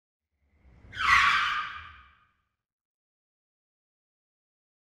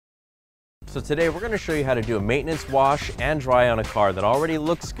So today we're going to show you how to do a maintenance wash and dry on a car that already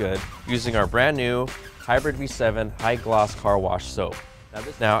looks good using our brand new Hybrid V7 high gloss car wash soap.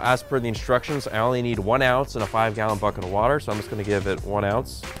 Now, as per the instructions, I only need 1 ounce in a 5-gallon bucket of water, so I'm just going to give it 1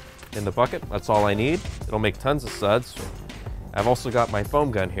 ounce in the bucket. That's all I need. It'll make tons of suds. I've also got my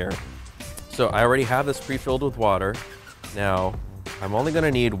foam gun here. So I already have this pre-filled with water. Now, I'm only going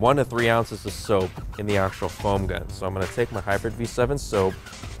to need 1 to 3 ounces of soap in the actual foam gun. So I'm going to take my Hybrid V7 soap.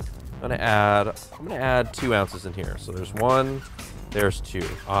 I'm going to add 2 ounces in here. So there's 1, there's 2.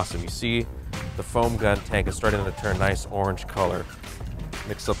 Awesome. You see the foam gun tank is starting to turn nice orange color.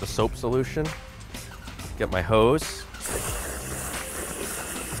 Mix up the soap solution. Get my hose.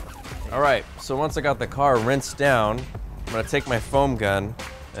 All right, so once I got the car rinsed down, I'm going to take my foam gun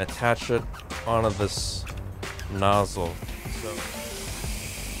and attach it onto this nozzle. So